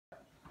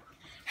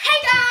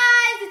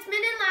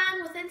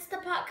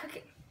Instapot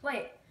cooking.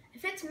 Wait,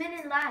 if it's Min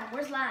and Lan,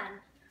 where's Lan?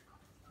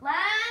 Lan?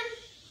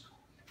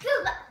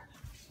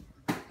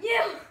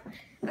 You!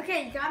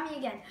 Okay, you got me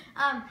again.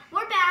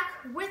 We're back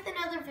with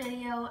another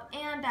video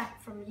and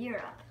back from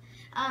Europe.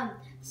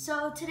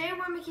 So today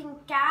we're making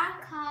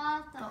catfish,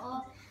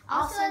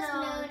 also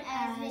known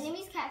as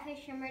Vietnamese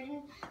catfish simmered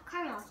in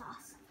caramel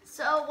sauce.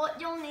 So what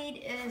you'll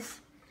need is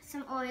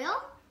some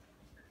oil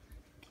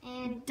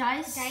and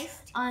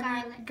diced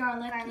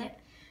garlic. Yeah.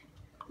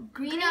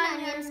 Green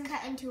onions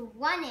cut into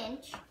 1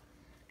 inch,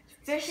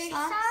 fish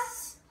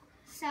sauce,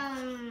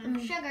 some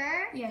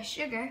sugar. Yeah,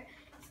 sugar.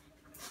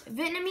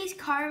 Vietnamese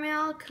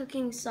caramel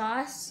cooking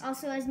sauce,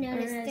 also as known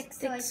as thick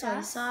soy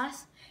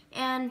sauce,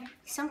 and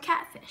some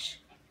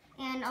catfish.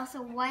 And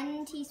also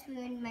 1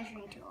 teaspoon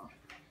measuring tool.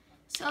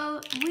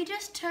 So we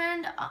just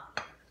turned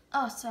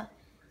so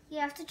you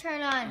have to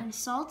turn on and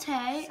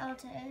saute.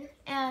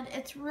 And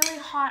it's really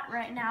hot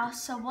right now,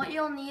 so what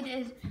you'll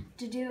need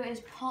to do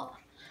is pour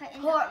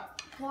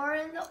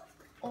in the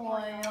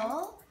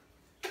oil.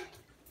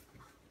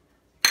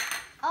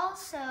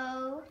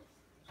 Also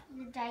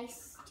the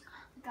diced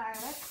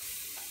garlic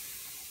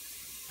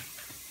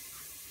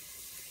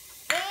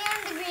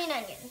and the green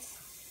onions.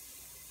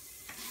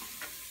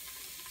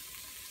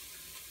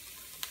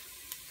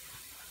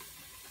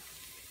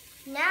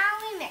 Now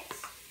we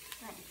mix.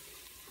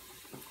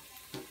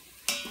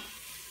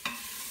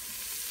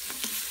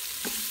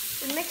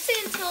 We mix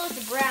it until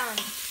it's brown.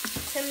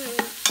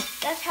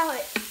 That's how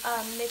it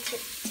makes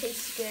it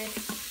taste good.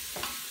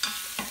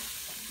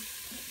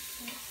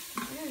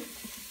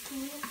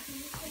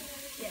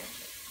 Yeah.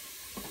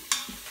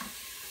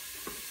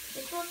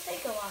 This will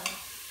take a while.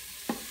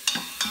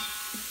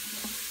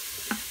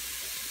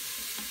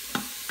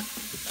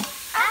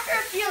 After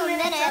a few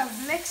minutes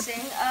of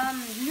mixing,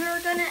 you're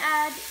gonna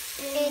add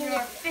in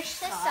your fish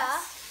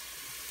sauce.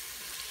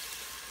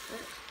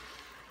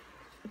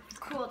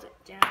 Cooled it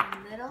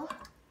down a little.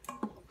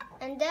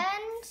 And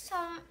then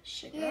some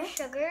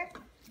sugar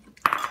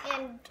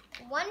and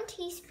 1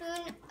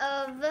 teaspoon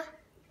of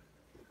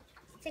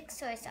thick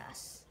soy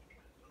sauce.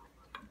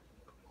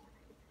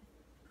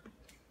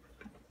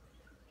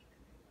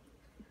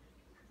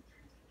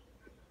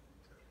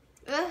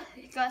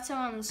 You got some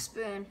on the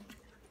spoon.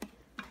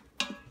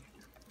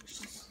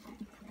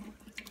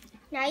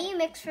 Now you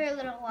mix for a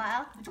little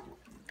while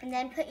and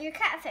then put your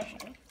catfish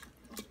in.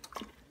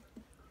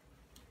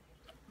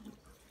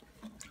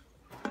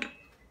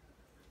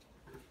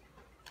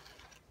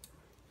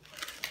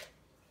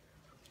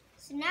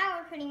 So now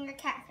we're putting your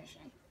catfish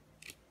in.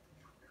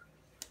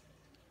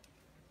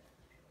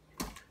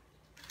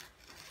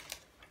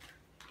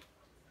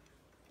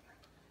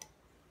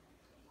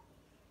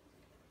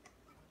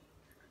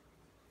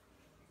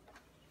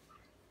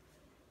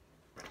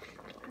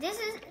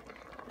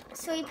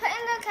 So you put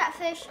in the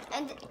catfish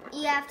and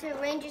you have to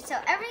arrange it so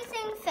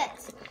everything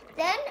fits.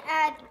 Then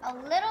add a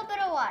little bit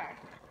of water.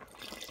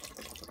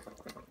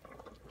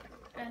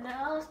 And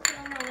now let's put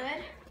on the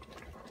lid.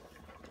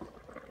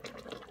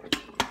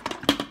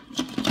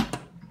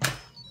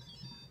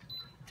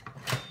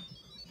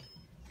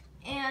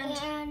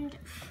 And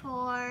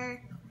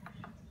for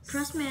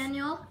press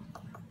manual.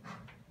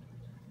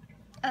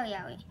 Oh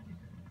yeah, wait.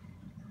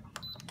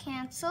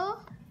 Cancel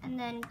and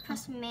then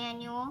press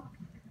manual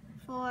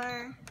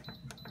for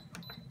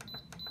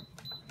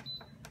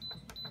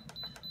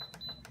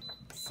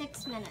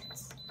 6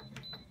 minutes.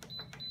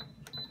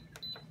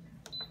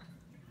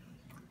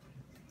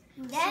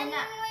 Then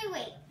we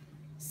wait.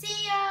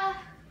 See ya!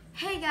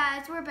 Hey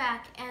guys, we're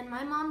back, and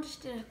my mom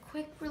just did a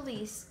quick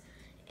release,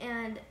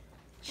 and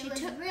it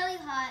was really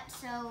hot,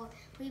 so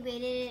we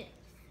waited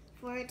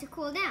for it to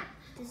cool down.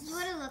 This is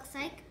what it looks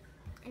like,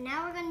 and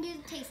now we're gonna do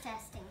the taste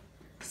testing.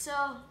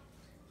 So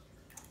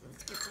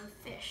let's get some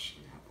fish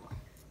in our bowl.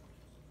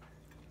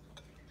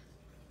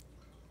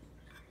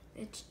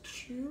 It's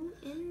chew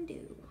and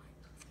do.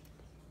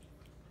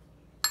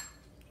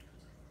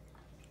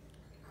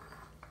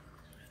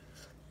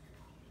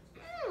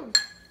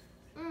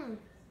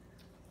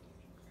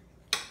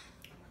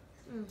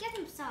 Get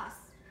some sauce.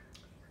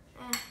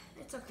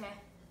 It's okay.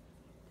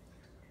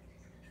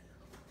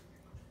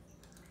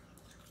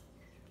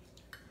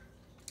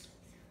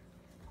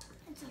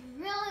 It's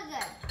really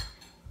good,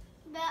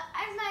 but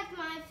I like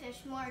my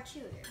fish more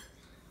chewier.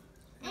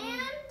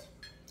 And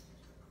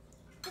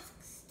it's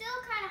still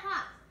kind of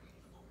hot.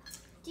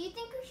 Do you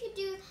think we should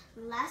do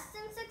less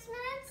than 6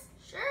 minutes?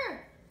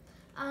 Sure.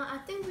 I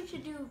think we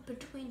should do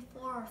between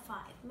 4 or 5.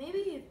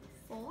 Maybe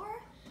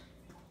 4,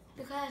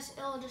 because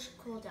it'll just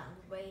cool down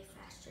way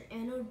faster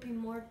and it would be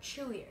more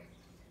chewier.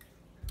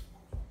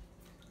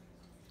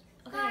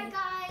 Okay. Bye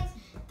guys.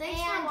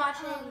 Thanks for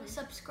watching.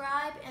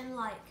 Subscribe and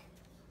like.